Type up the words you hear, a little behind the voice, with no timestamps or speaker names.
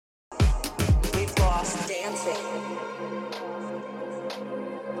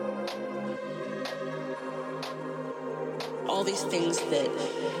all these things that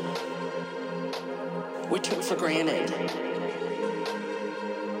we took for granted.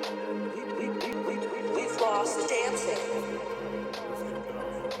 We've lost dancing.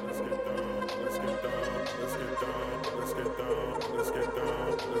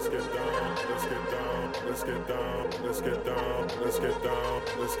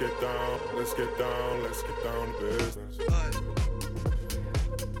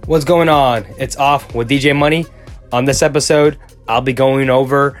 What's going on? It's Off with DJ Money. On this episode, I'll be going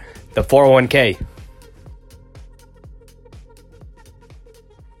over the 401k.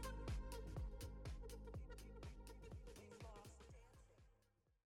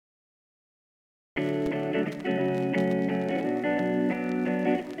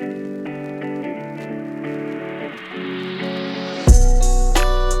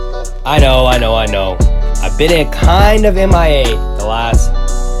 I know. I've been kind of MIA the last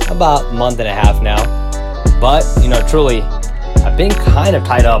about month and a half now. But, truly, I've been kind of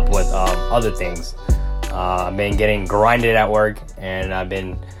tied up with other things. I've been getting grinded at work, and I've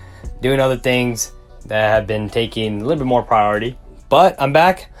been doing other things that have been taking a little bit more priority. But I'm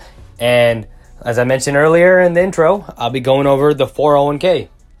back, and as I mentioned earlier in the intro, I'll be going over the 401k.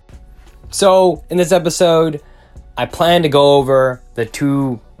 So, in this episode, I plan to go over the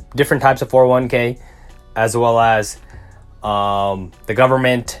two different types of 401k, as well as the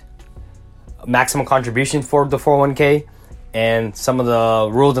government maximum contribution for the 401k and some of the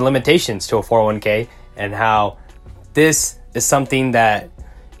rules and limitations to a 401k, and how this is something that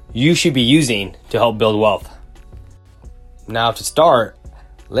you should be using to help build wealth. Now, to start,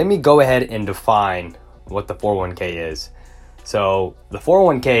 let me go ahead and define what the 401k is. So the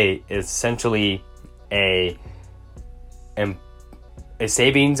 401k is essentially a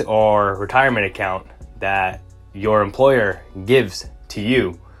savings or retirement account that your employer gives to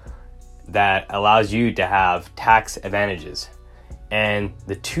you that allows you to have tax advantages. And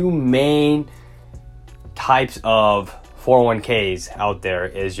the two main types of 401ks out there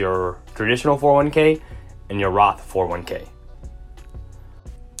is your traditional 401k and your Roth 401k.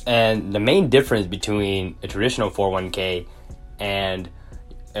 And the main difference between a traditional 401k and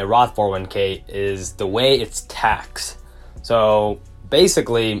a Roth 401k is the way it's taxed. So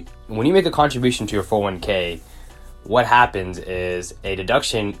basically, when you make a contribution to your 401k, what happens is a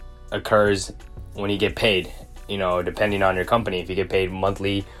deduction occurs when you get paid, depending on your company. If you get paid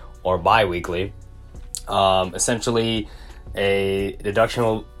monthly or bi-weekly, essentially a deduction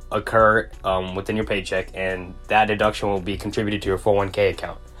will occur within your paycheck, and that deduction will be contributed to your 401k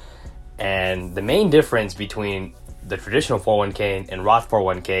account. And the main difference between the traditional 401k and Roth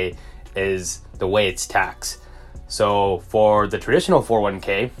 401k is the way it's taxed. So for the traditional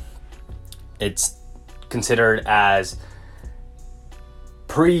 401k, it's considered as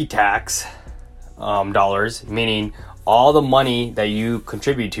pre-tax dollars, meaning all the money that you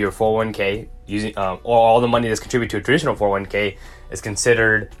contribute to your 401k using, or all the money that's contributed to a traditional 401k is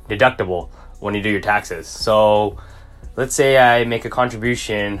considered deductible when you do your taxes. So let's say I make a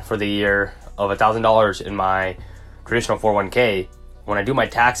contribution for the year of $1,000 in my traditional 401k. When I do my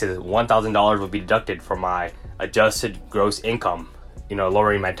taxes, $1,000 will be deducted from my adjusted gross income,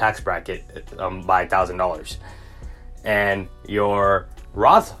 lowering my tax bracket by $1,000. And your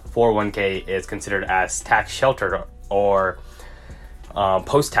Roth 401k is considered as tax sheltered or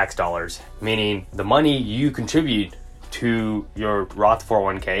post-tax dollars, meaning the money you contribute to your Roth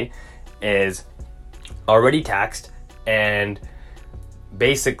 401k is already taxed, and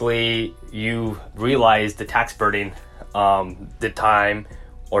basically you realize the tax burden the time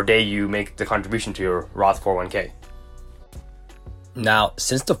or day you make the contribution to your Roth 401k. Now,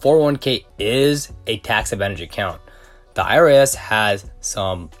 since the 401k is a tax advantage account, the IRS has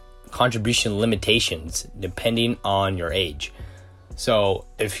some contribution limitations depending on your age. So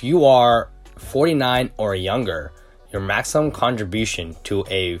if you are 49 or younger, your maximum contribution to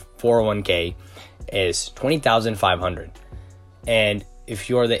a 401k is $20,500. And if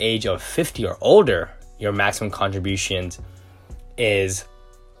you're the age of 50 or older, your maximum contributions is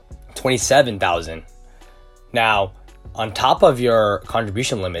 $27,000. Now, on top of your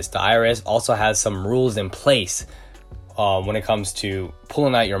contribution limits, the IRS also has some rules in place when it comes to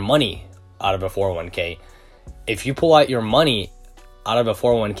pulling out your money out of a 401k. If you pull out your money out of a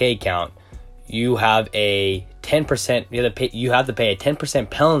 401k account, you have a 10%. You have to pay a 10%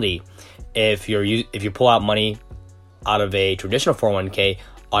 penalty if you pull out money out of a traditional 401k,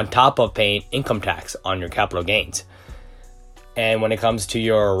 on top of paying income tax on your capital gains. And when it comes to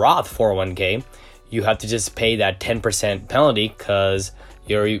your Roth 401k, you have to just pay that 10% penalty because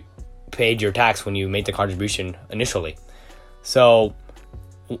you paid your tax when you made the contribution initially. So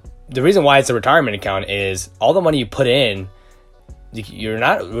the reason why it's a retirement account is all the money you put in you're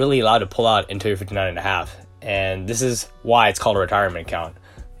not really allowed to pull out until you're 59 and a half. And this is why it's called a retirement account.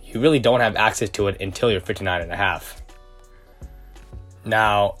 You really don't have access to it until you're 59 and a half.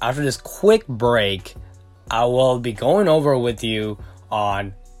 Now, after this quick break, I will be going over with you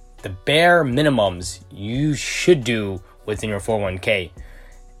on the bare minimums you should do within your 401k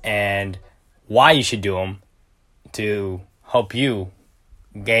and why you should do them to help you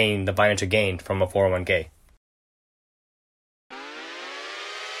gain the financial gain from a 401k.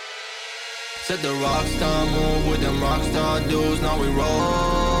 Set the rock star move with them rock star dudes, now we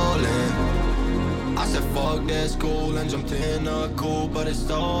rollin'. I said fuck that school and jumped in a coupe, but it's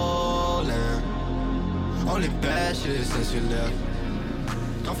stolen. Only bad shit since you left.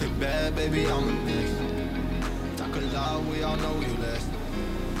 Don't feel bad, baby, I'm a next. Talk a lot, we all know you less.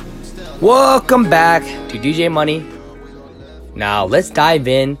 Welcome back to DJ Money. Now let's dive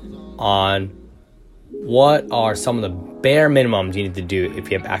in on what are some of the bare minimums you need to do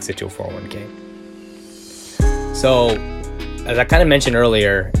if you have access to a 401k. So, as I kind of mentioned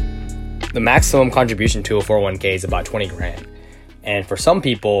earlier, the maximum contribution to a 401k is about 20 grand. And for some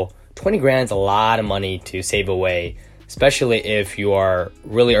people, 20 grand is a lot of money to save away, especially if you are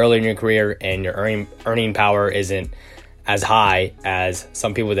really early in your career and your earning power isn't as high as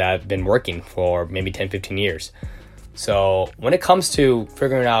some people that have been working for maybe 10, 15 years. So when it comes to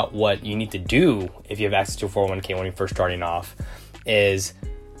figuring out what you need to do if you have access to a 401k when you're first starting off, is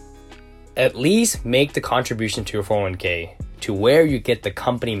at least make the contribution to your 401k to where you get the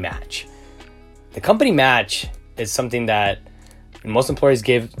company match. The company match is something that most employers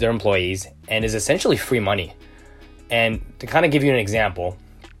give their employees and is essentially free money. And to kind of give you an example,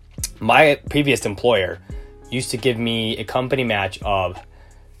 my previous employer used to give me a company match of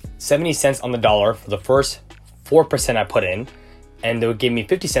 70 cents on the dollar for the first 4% I put in, and they would give me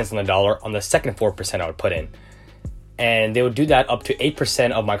 50 cents on the dollar on the second 4% I would put in. And they would do that up to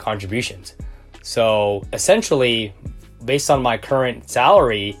 8% of my contributions. So essentially, based on my current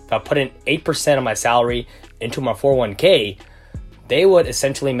salary, if I put in 8% of my salary into my 401k, they would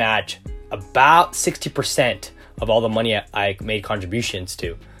essentially match about 60% of all the money I made contributions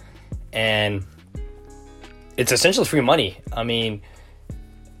to. And it's essentially free money. I mean,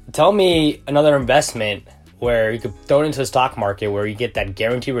 tell me another investment where you could throw it into the stock market where you get that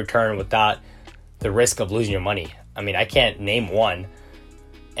guaranteed return without the risk of losing your money. I mean, I can't name one.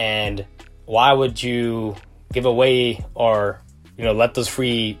 And why would you give away or, let those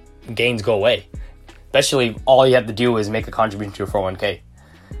free gains go away? Especially all you have to do is make a contribution to your 401k.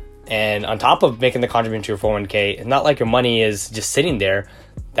 And on top of making the contribution to your 401k, it's not like your money is just sitting there.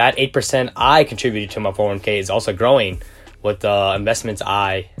 That 8% I contributed to my 401k is also growing with the investments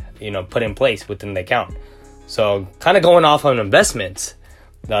I, put in place within the account. So kind of going off on investments,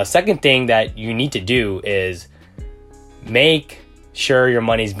 the second thing that you need to do is make sure your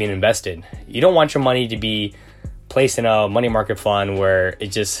money is being invested. You don't want your money to be placed in a money market fund where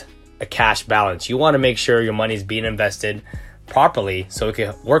it's just a cash balance. You want to make sure your money is being invested properly so it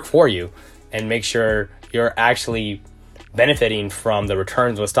can work for you and make sure you're actually benefiting from the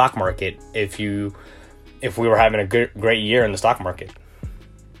returns of the stock market if we were having a great year in the stock market.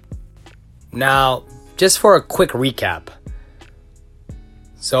 Now, just for a quick recap.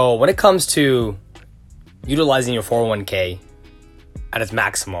 So when it comes to utilizing your 401k at its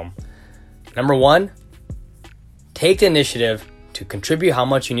maximum, number one, take the initiative to contribute how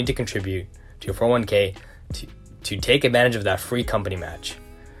much you need to contribute to your 401k to take advantage of that free company match.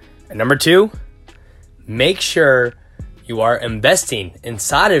 And number two, make sure you are investing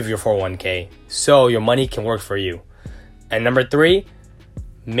inside of your 401k so your money can work for you. And number three,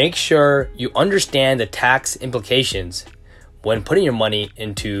 make sure you understand the tax implications when putting your money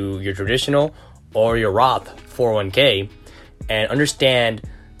into your traditional or your Roth 401k, and understand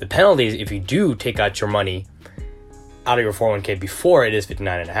the penalties if you do take out your money out of your 401k before it is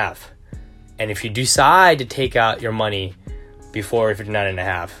 59 and a half. And if you decide to take out your money before 59 and a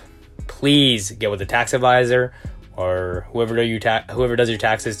half, please get with a tax advisor or whoever does your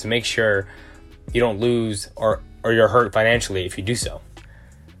taxes to make sure you don't lose or you're hurt financially if you do so.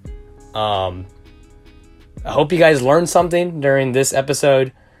 I hope you guys learned something during this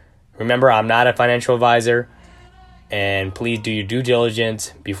episode. Remember, I'm not a financial advisor, and please do your due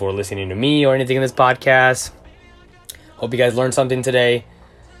diligence before listening to me or anything in this podcast. Hope you guys learned something today.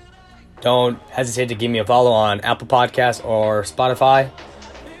 Don't hesitate to give me a follow on Apple Podcasts or Spotify.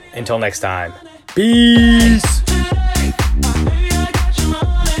 Until next time, peace.